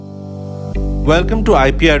Welcome to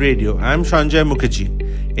IPR Radio. I'm Sanjay Mukherjee.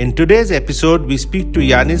 In today's episode, we speak to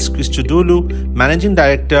Yanis Christodoulou, Managing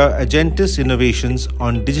Director, Agentis Innovations,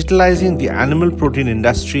 on digitalizing the animal protein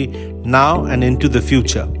industry now and into the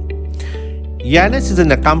future. Yanis is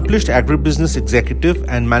an accomplished agribusiness executive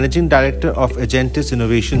and Managing Director of Agentis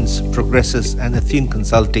Innovations, Progressus, and Athene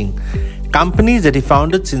Consulting, companies that he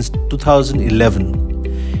founded since 2011.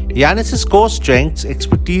 Yanis's core strengths,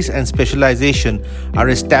 expertise, and specialization are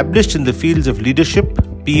established in the fields of leadership,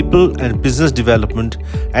 people, and business development,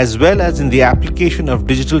 as well as in the application of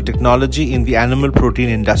digital technology in the animal protein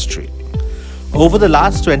industry. Over the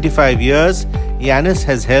last 25 years, Yanis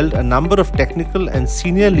has held a number of technical and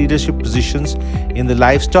senior leadership positions in the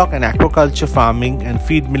livestock and aquaculture farming and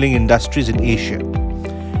feed milling industries in Asia.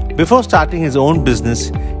 Before starting his own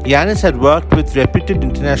business, Yanis had worked with reputed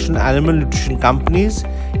international animal nutrition companies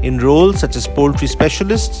in roles such as poultry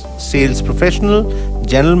specialist, sales professional,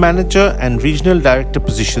 general manager, and regional director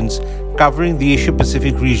positions covering the Asia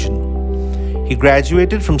Pacific region. He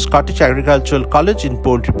graduated from Scottish Agricultural College in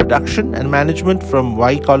poultry production and management from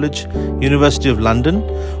Y College, University of London,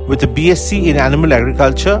 with a BSc in animal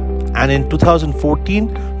agriculture, and in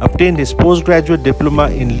 2014 obtained his postgraduate diploma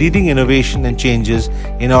in leading innovation and changes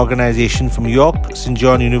in organization from York St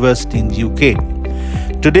John University in the UK.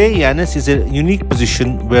 Today, Yanis is in a unique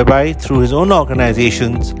position whereby through his own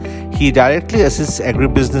organizations, he directly assists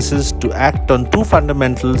agribusinesses to act on two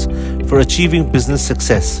fundamentals for achieving business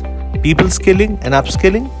success: people skilling and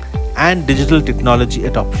upskilling, and digital technology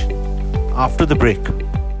adoption. After the break.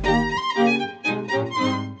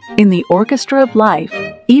 In the orchestra of life,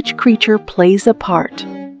 each creature plays a part.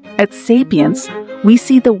 At Sapience, we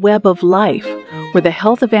see the web of life, where the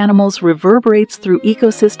health of animals reverberates through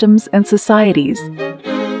ecosystems and societies.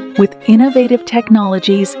 With innovative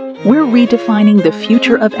technologies, we're redefining the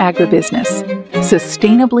future of agribusiness,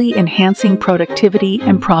 sustainably enhancing productivity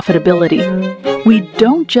and profitability. We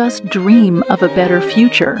don't just dream of a better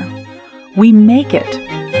future, we make it.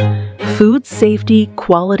 Food safety,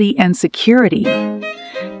 quality, and security.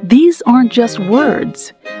 These aren't just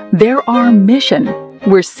words, they're our mission.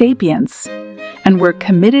 We're Sapience, and we're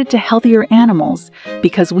committed to healthier animals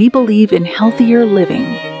because we believe in healthier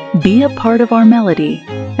living. Be a part of our melody,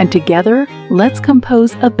 and together, let's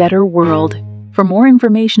compose a better world. For more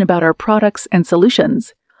information about our products and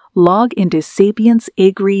solutions, log into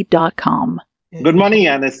sapienceagri.com. Good morning,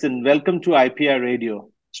 Yanis, and welcome to IPR Radio.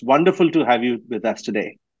 It's wonderful to have you with us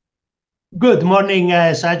today. Good morning,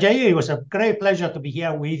 Sajay. It was a great pleasure to be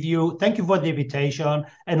here with you. Thank you for the invitation.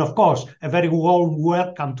 And of course, a very warm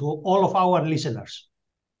welcome to all of our listeners.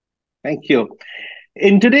 Thank you.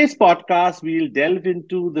 In today's podcast, we'll delve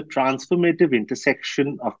into the transformative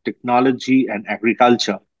intersection of technology and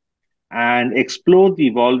agriculture and explore the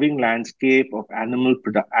evolving landscape of animal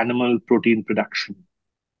protein production.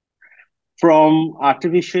 From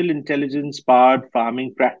artificial intelligence-powered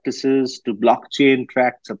farming practices to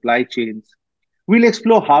blockchain-tracked supply chains, we'll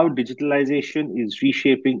explore how digitalization is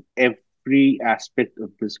reshaping every aspect of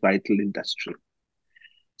this vital industry.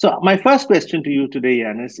 So my first question to you today,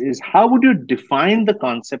 Yanis, is how would you define the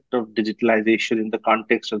concept of digitalization in the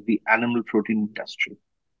context of the animal protein industry?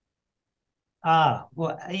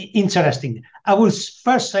 Interesting. I will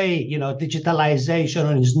first say,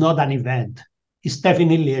 digitalization is not an event. It's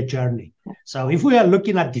definitely a journey. So if we are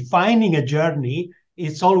looking at defining a journey,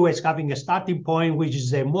 it's always having a starting point, which is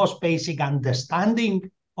the most basic understanding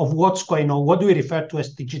of what's going on, what do we refer to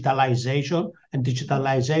as digitalization and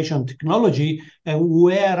digitalization technology, and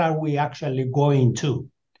where are we actually going to?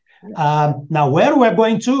 Now, where we're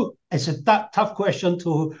going to, it's a tough question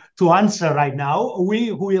to answer right now.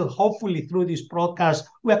 We will hopefully, through this broadcast,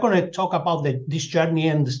 we're going to talk about this journey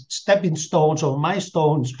and the stepping stones or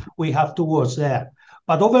milestones we have towards there.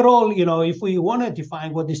 But overall, if we want to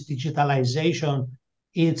define what is digitalization,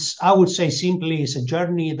 I would say simply, it's a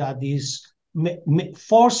journey that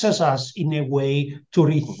forces us in a way to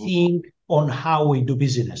rethink on how we do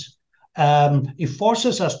business. It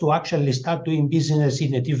forces us to actually start doing business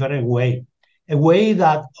in a different way, a way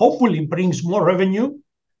that hopefully brings more revenue,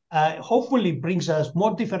 hopefully brings us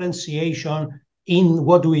more differentiation in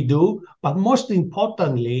what we do, but most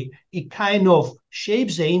importantly, it kind of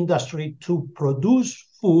shapes the industry to produce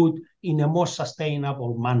food in a more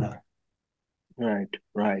sustainable manner. Right.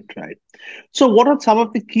 So what are some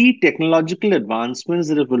of the key technological advancements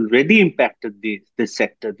that have already impacted this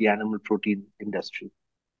sector, the animal protein industry?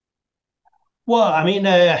 Well, I mean,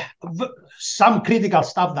 some critical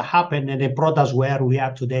stuff that happened and it brought us where we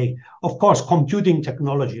are today. Of course, computing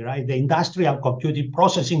technology, right? The industrial computing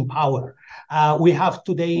processing power. We have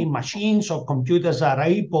today machines or computers that are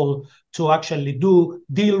able to actually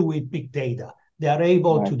deal with big data. They are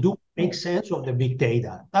able to make sense of the big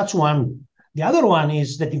data. That's one. The other one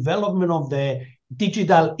is the development of the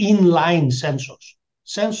digital inline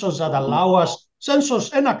sensors that allow us,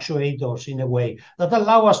 sensors and actuators in a way, that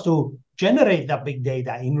allow us to generate that big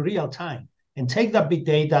data in real time and take that big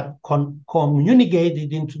data, communicate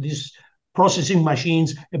it into these processing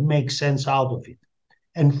machines and make sense out of it.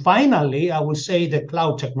 And finally, I would say the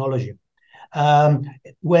cloud technology,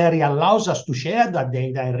 where it allows us to share that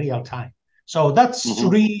data in real time. So that's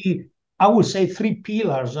I would say, three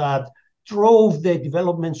pillars that drove the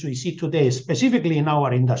developments we see today, specifically in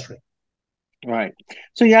our industry. Right.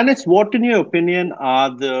 So, Yanis, what, in your opinion,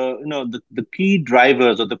 are the key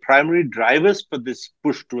drivers or the primary drivers for this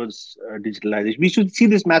push towards digitalization? We should see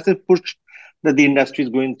this massive push that the industry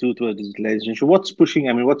is going through towards digitalization. So, what's pushing?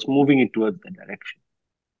 I mean, what's moving it towards that direction?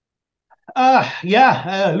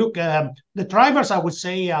 Look, the drivers, I would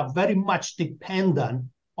say, are very much dependent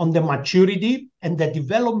on the maturity and the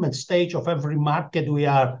development stage of every market we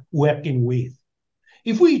are working with.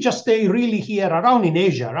 If we just stay really here around in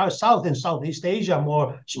Asia, right, South and Southeast Asia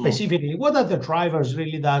more specifically, what are the drivers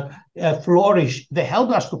really that flourish, they help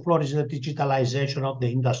us to flourish the digitalization of the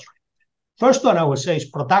industry? First one, I would say, is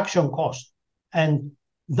production cost. And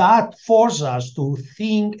that forces us to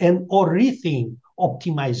think or rethink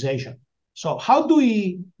optimization. So how do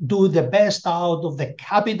we do the best out of the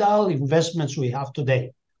capital investments we have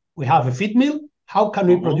today? We have a feed mill. How can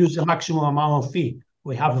we produce the maximum amount of feed?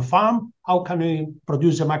 We have a farm. How can we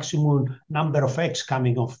produce the maximum number of eggs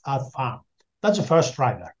coming off that farm? That's the first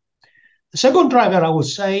driver. The second driver, I would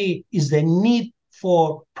say, is the need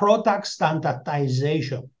for product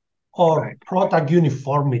standardization or product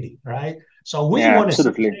uniformity, right? So we want to see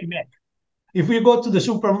the same egg. If we go to the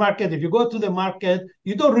supermarket, if you go to the market,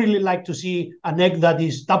 you don't really like to see an egg that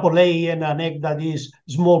is double A and an egg that is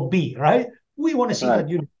small b, right? We want to see that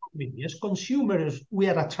uniformity. As consumers, we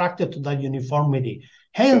are attracted to that uniformity.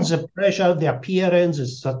 Hence, the pressure, the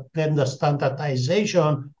appearance, then the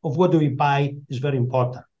standardization of what do we buy is very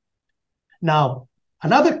important. Now,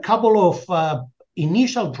 another couple of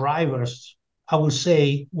initial drivers, I would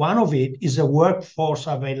say one of it is the workforce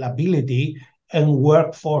availability and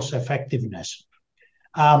workforce effectiveness.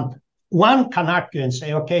 One can argue and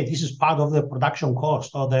say, okay, this is part of the production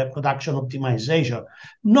cost or the production optimization.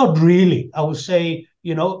 Not really. I would say,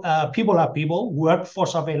 people are people.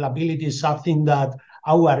 Workforce availability is something that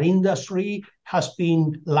our industry has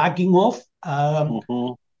been lacking of.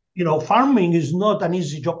 Farming is not an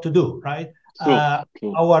easy job to do, right?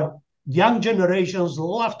 True. Our young generations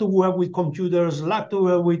love to work with computers, love to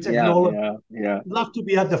work with technology, love to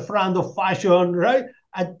be at the front of fashion, right?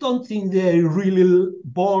 I don't think they're really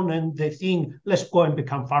born and they think, let's go and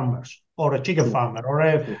become farmers or a chicken farmer or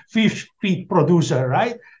a fish feed producer,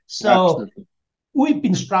 right? So we've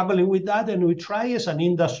been struggling with that, and we try as an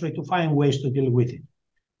industry to find ways to deal with it.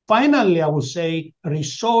 Finally, I would say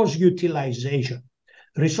resource utilization,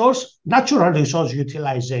 natural resource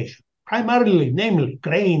utilization, primarily, namely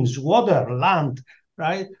grains, water, land,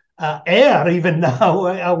 right? Air, even now,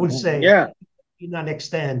 I would say, in an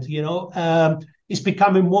extent, it's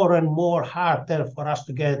becoming more and more harder for us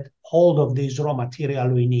to get hold of this raw material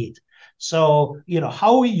we need. So,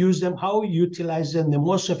 how we use them, how we utilize them, the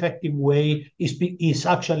most effective way is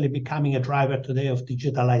actually becoming a driver today of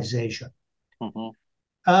digitalization.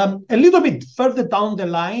 A little bit further down the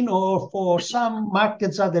line, or for some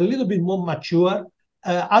markets that are a little bit more mature,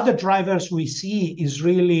 other drivers we see is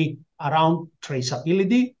really around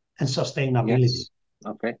traceability and sustainability.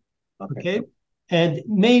 Yes. Okay. And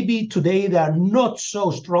maybe today they are not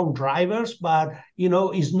so strong drivers, but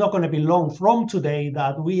it's not going to be long from today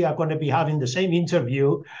that we are going to be having the same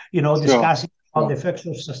interview, discussing the effects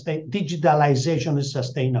of digitalization and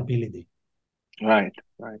sustainability. Right.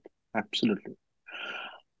 Absolutely.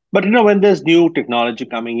 But when there's new technology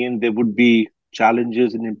coming in, there would be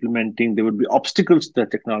challenges in implementing, there would be obstacles to the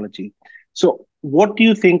technology. So what do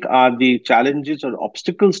you think are the challenges or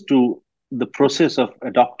obstacles to the process of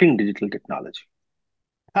adopting digital technology?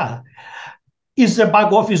 Is the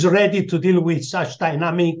back office ready to deal with such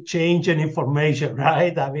dynamic change and information,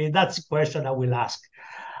 right? I mean, that's a question I will ask.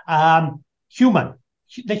 The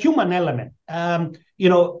human element,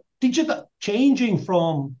 digital changing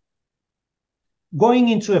from going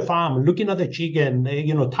into a farm, looking at the chicken,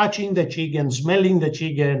 touching the chicken, smelling the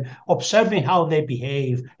chicken, observing how they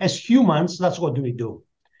behave. As humans, that's what we do.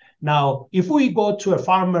 Now, if we go to a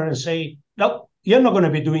farmer and say, no, you're not going to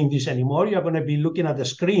be doing this anymore. You're going to be looking at the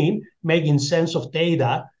screen, making sense of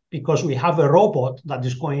data because we have a robot that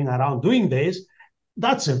is going around doing this.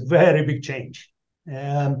 That's a very big change.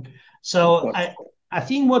 So I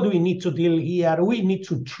think what we need to deal here, we need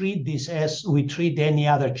to treat this as we treat any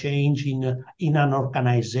other change in an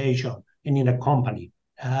organization and in a company.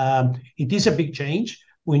 It is a big change.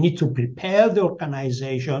 We need to prepare the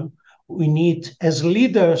organization. We need, as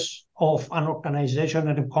leaders of an organization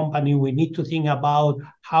and a company, we need to think about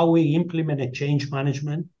how we implement a change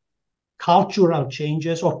management, cultural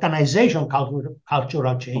changes, organization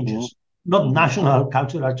cultural changes, not national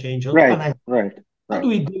cultural changes. Right. How do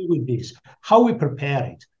we deal with this? How we prepare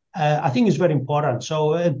it? I think it's very important.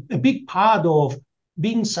 So a big part of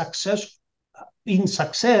being successful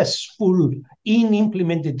in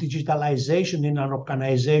implementing digitalization in an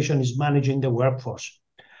organization is managing the workforce.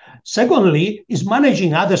 Secondly, is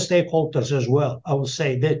managing other stakeholders as well. I would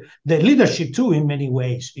say that the leadership too, in many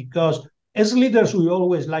ways, because as leaders, we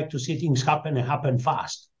always like to see things happen and happen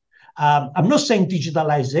fast. I'm not saying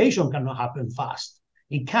digitalization cannot happen fast.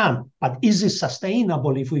 It can, but is it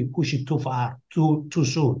sustainable if we push it too far, too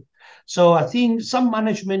soon? So I think some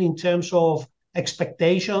management in terms of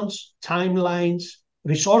expectations, timelines,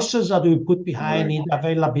 resources that we put behind it,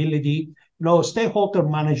 availability, stakeholder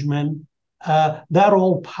management, they're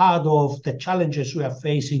all part of the challenges we are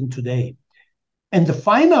facing today. And the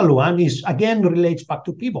final one is, again, relates back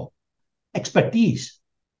to people, expertise,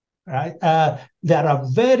 right? There are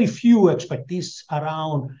very few expertise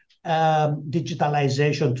around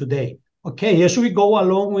digitalization today. Okay, as we go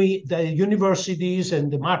along with the universities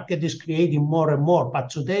and the market is creating more and more,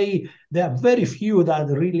 but today there are very few that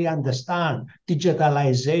really understand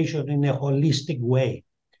digitalization in a holistic way.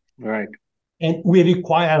 Right. And we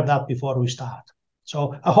require that before we start.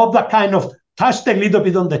 So I hope that kind of touched a little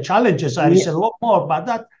bit on the challenges. There is a lot more,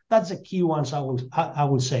 but that's the key ones I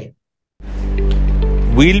would say.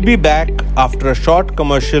 We'll be back after a short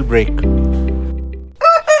commercial break.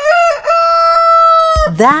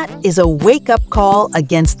 That is a wake-up call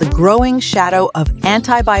against the growing shadow of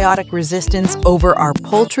antibiotic resistance over our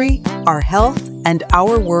poultry, our health, and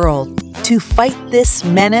our world. To fight this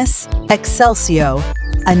menace, Excelsior,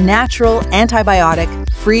 a natural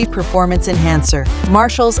antibiotic-free performance enhancer,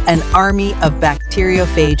 marshals an army of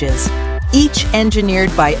bacteriophages, each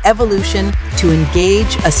engineered by evolution to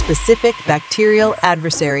engage a specific bacterial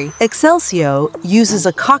adversary. Excelsior uses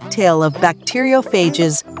a cocktail of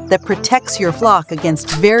bacteriophages that protects your flock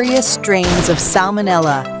against various strains of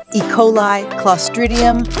Salmonella, E. coli,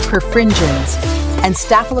 Clostridium perfringens, and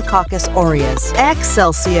Staphylococcus aureus.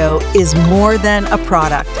 Excelsior is more than a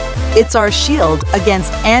product. It's our shield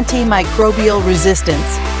against antimicrobial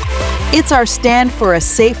resistance. It's our stand for a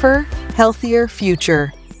safer, healthier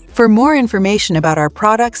future. For more information about our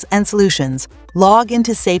products and solutions, log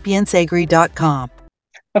into sapiensagri.com.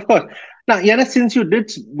 Of course. Now, Yana, since you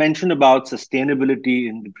did mention about sustainability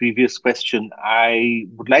in the previous question, I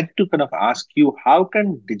would like to kind of ask you, how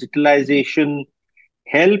can digitalization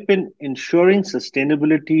help in ensuring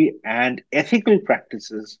sustainability and ethical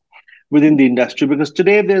practices within the industry? Because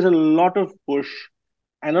today there's a lot of push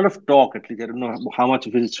and a lot of talk, at least I don't know how much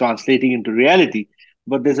of it is translating into reality,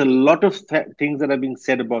 but there's a lot of things that are being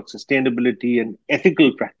said about sustainability and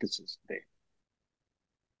ethical practices today.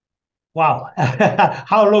 Wow.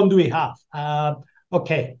 How long do we have?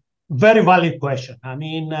 Okay, very valid question. I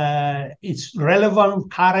mean, it's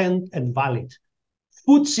relevant, current, and valid.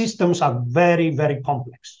 Food systems are very, very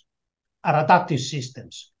complex, are adaptive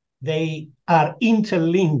systems. They are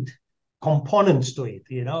interlinked components to it,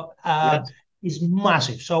 Yes. It's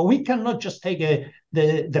massive. So we cannot just take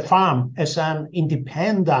the farm as an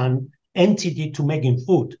independent entity to making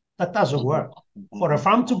food. That doesn't work. For a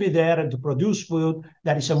farm to be there and to produce food,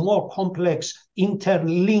 there is a more complex,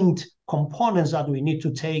 interlinked components that we need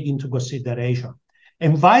to take into consideration.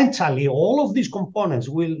 And vitally, all of these components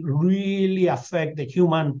will really affect the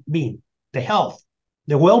human being, the health,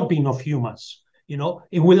 the well-being of humans.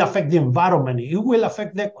 It will affect the environment. It will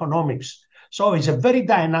affect the economics. So it's a very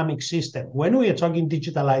dynamic system. When we are talking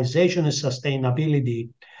digitalization and sustainability,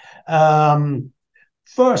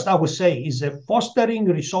 first, I would say, is fostering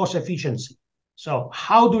resource efficiency. So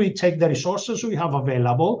how do we take the resources we have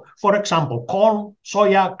available? For example, corn,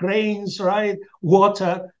 soya, grains, right?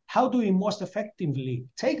 Water. How do we most effectively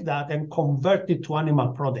take that and convert it to animal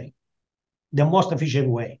protein? The most efficient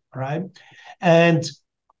way, right? And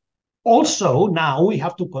also, now we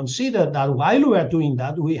have to consider that while we are doing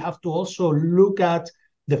that, we have to also look at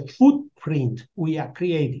the footprint we are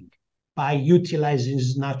creating by utilizing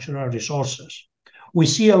these natural resources. We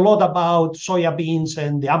see a lot about soybeans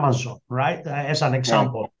and the Amazon, right? As an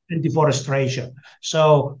example. and deforestation.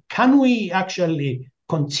 So can we actually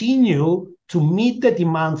continue to meet the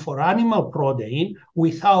demand for animal protein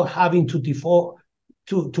without having to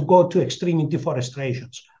go to extreme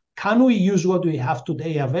deforestations? Can we use what we have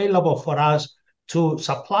today available for us to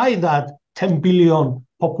supply that 10 billion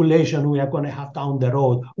population we are going to have down the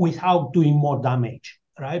road without doing more damage,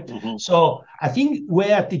 right? So I think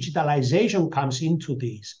where digitalization comes into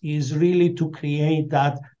this is really to create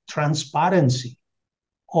that transparency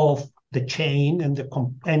of the chain and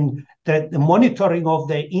the monitoring of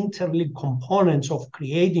the interlinked components of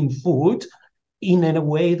creating food in a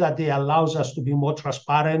way that it allows us to be more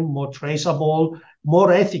transparent, more traceable,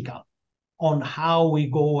 more ethical on how we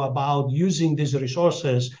go about using these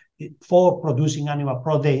resources for producing animal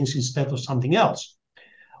proteins instead of something else.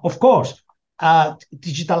 Of course,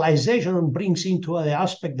 digitalization brings into the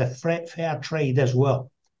aspect the fair trade as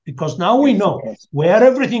well, because now we know where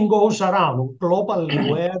everything goes around globally,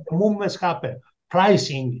 where the movements happen,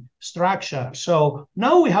 pricing, structure. So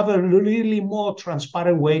now we have a really more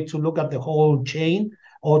transparent way to look at the whole chain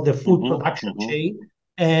or the food production chain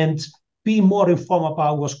and be more informed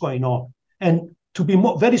about what's going on. And to be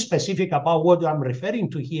very specific about what I'm referring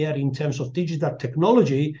to here in terms of digital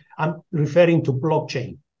technology, I'm referring to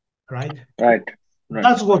blockchain, right? Right.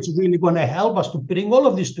 That's what's really going to help us to bring all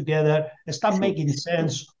of this together and start making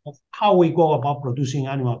sense of how we go about producing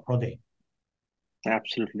animal protein.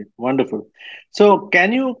 Absolutely. Wonderful. So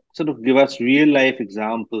can you sort of give us real life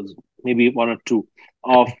examples, maybe one or two,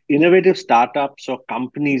 of innovative startups or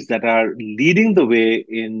companies that are leading the way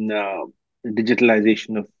in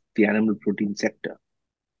digitalization of the animal protein sector?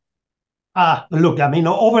 Look, I mean,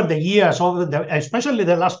 over the years, especially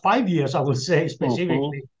the last 5 years, I would say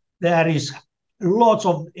specifically, there's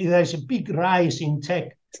a big rise in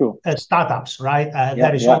tech startups, right?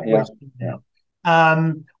 There is always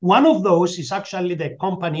one of those is actually the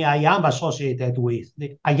company I am associated with,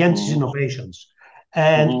 the Agentis Innovations.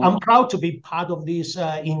 And I'm proud to be part of this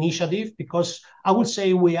initiative because I would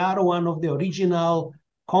say we are one of the original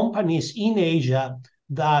companies in Asia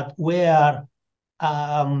that were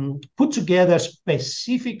put together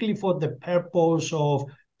specifically for the purpose of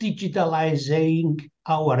digitalizing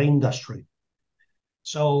our industry.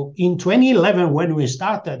 So in 2011, when we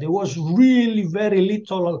started, there was really very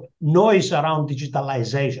little noise around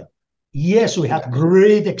digitalization. Yes, we had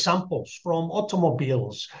great examples from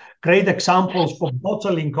automobiles, great examples from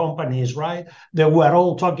bottling companies, right? They were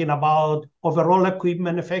all talking about overall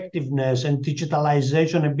equipment effectiveness and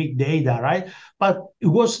digitalization and big data, right? But it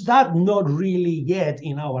was that not really yet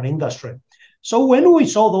in our industry. So when we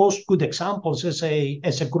saw those good examples as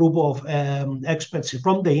a group of experts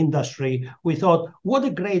from the industry, we thought, what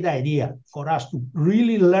a great idea for us to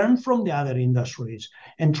really learn from the other industries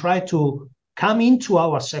and try to come into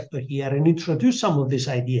our sector here and introduce some of these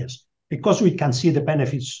ideas because we can see the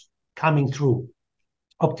benefits coming through.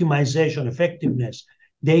 Optimization, effectiveness,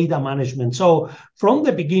 data management. So from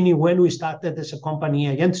the beginning, when we started as a company,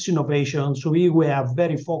 Agentis Innovations, we were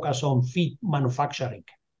very focused on feed manufacturing.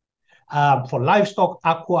 For livestock,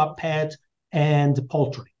 aqua, pet, and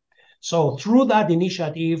poultry. So through that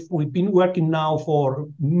initiative, we've been working now for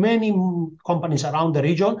many companies around the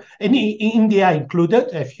region, and India included.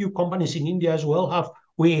 A few companies in India as well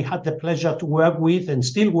we had the pleasure to work with and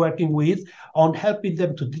still working with on helping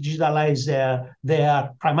them to digitalize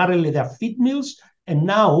primarily their feed mills. And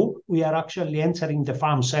now we are actually entering the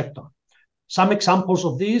farm sector. Some examples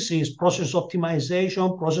of this is process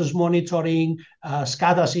optimization, process monitoring,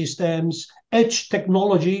 SCADA systems, edge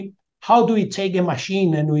technology. How do we take a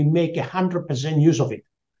machine and we make 100% use of it,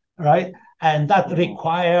 right? And that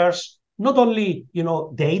requires not only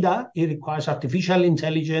data, it requires artificial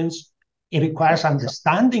intelligence, it requires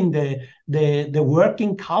understanding the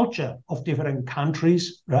working culture of different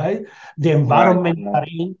countries, right? The environment we're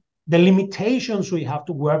in, the limitations we have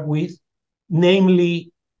to work with,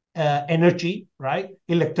 namely energy, right?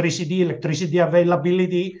 Electricity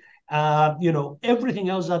availability, everything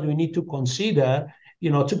else that we need to consider,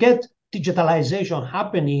 to get digitalization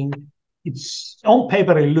happening. It's on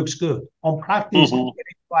paper, it looks good. On practice, it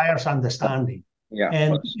requires understanding.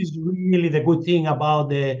 And this is really the good thing about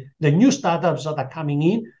the new startups that are coming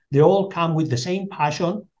in. They all come with the same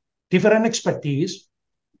passion, different expertise.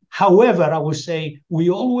 However, I would say we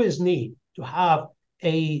always need to have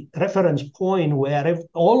a reference point where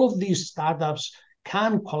all of these startups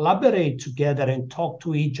can collaborate together and talk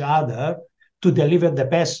to each other to deliver the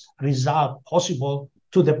best result possible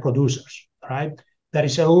to the producers, right? There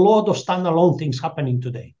is a lot of standalone things happening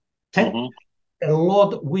today. A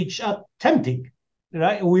lot which are tempting,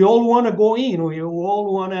 right? We all want to go in. We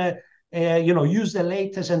all want to, use the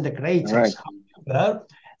latest and the greatest. However,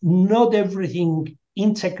 not everything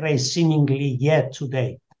integrates seemingly yet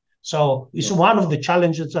today. So it's one of the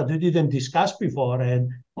challenges that we didn't discuss before,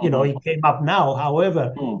 and it came up now.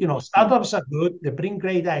 However, startups are good; they bring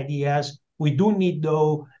great ideas. We do need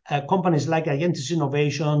though companies like Agentis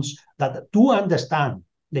Innovations that do understand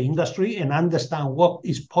the industry and understand what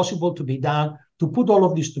is possible to be done to put all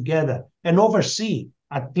of this together and oversee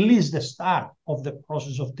at least the start of the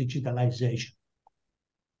process of digitalization.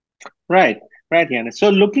 Right, Yanis. So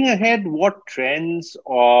looking ahead, what trends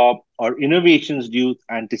or innovations do you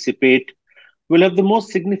anticipate will have the most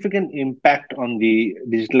significant impact on the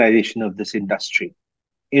digitalization of this industry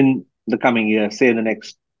in the coming years, say in the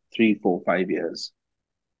next 3, 4, 5 years?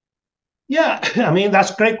 Yeah, I mean,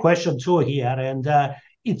 that's a great question too here. And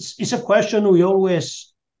it's a question we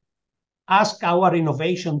always ask our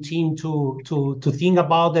innovation team to think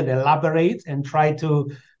about and elaborate and try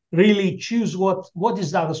to really choose what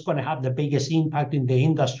is that's going to have the biggest impact in the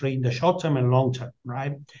industry in the short term and long term,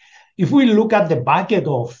 right? If we look at the bucket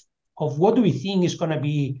of what do we think is going to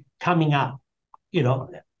be coming up,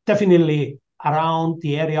 definitely around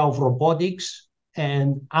the area of robotics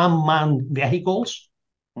and unmanned vehicles.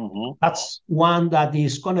 Mm-hmm. That's one that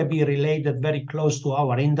is going to be related very close to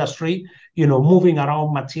our industry, moving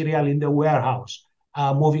around material in the warehouse,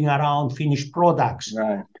 moving around finished products,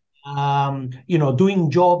 right.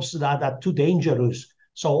 Doing jobs that are too dangerous.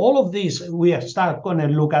 So all of these, we start going to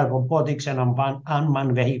look at robotics and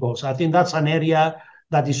unmanned vehicles. I think that's an area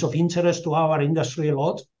that is of interest to our industry a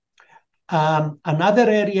lot. Another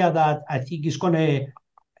area that I think is going to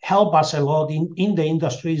help us a lot in the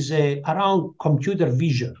industry is around computer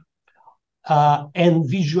vision and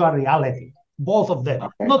visual reality. Both of them,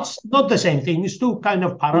 okay. Not the same thing. It's two kind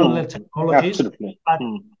of parallel technologies. Absolutely. But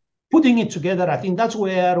putting it together, I think that's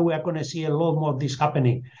where we are going to see a lot more of this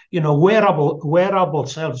happening. Wearable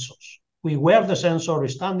sensors. We wear the sensor, we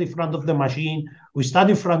stand in front of the machine, we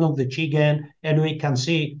stand in front of the chicken, and we can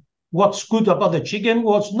see what's good about the chicken,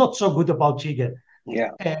 what's not so good about chicken.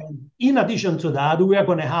 Yeah. And in addition to that, we are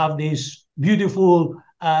going to have this beautiful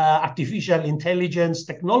artificial intelligence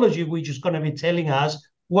technology, which is going to be telling us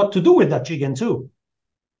what to do with that chicken too,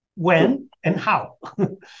 when and how,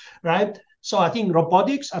 right? So I think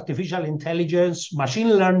robotics, artificial intelligence, machine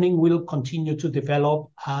learning will continue to develop.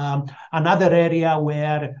 Another area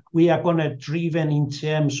where we are going to driven in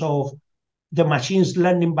terms of the machines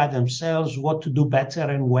learning by themselves what to do better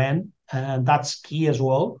and when, and that's key as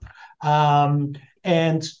well. And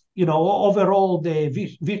overall,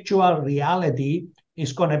 the virtual reality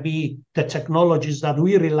is going to be the technologies that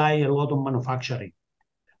we rely a lot on manufacturing.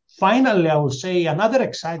 Finally, I will say another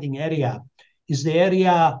exciting area is the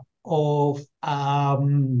area of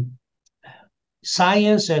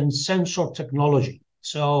science and sensor technology.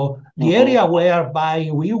 So the area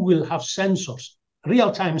whereby we will have sensors,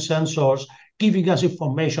 real-time sensors, giving us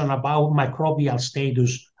information about microbial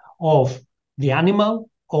status of the animal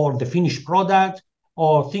or the finished product,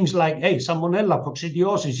 or things like, Salmonella,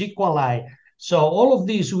 coccidiosis, E. coli. So all of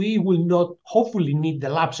these, we will not hopefully need the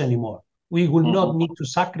labs anymore. We will not need to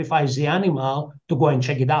sacrifice the animal to go and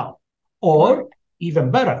check it out. Or even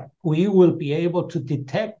better, we will be able to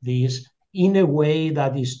detect this in a way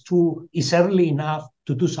that is early enough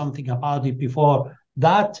to do something about it before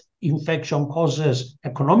that infection causes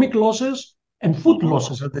economic losses and food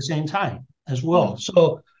losses at the same time as well.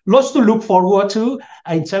 So lots to look forward to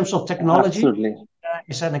in terms of technology. Absolutely.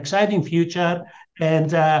 It's an exciting future,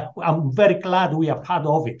 and I'm very glad we are part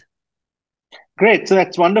of it. Great. So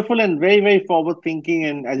that's wonderful and very, very forward thinking.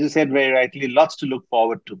 And as you said very rightly, lots to look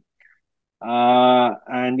forward to.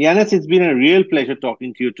 And Yanis, it's been a real pleasure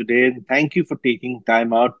talking to you today. And thank you for taking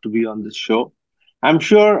time out to be on this show. I'm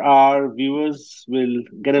sure our viewers will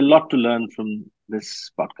get a lot to learn from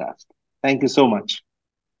this podcast. Thank you so much.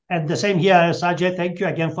 And the same here, Sajay. Thank you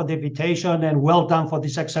again for the invitation, and well done for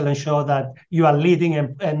this excellent show that you are leading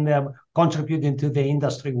and contributing to the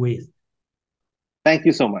industry with. Thank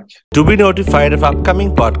you so much. To be notified of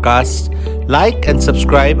upcoming podcasts, like and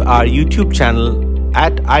subscribe our YouTube channel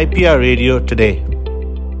at IPR Radio today.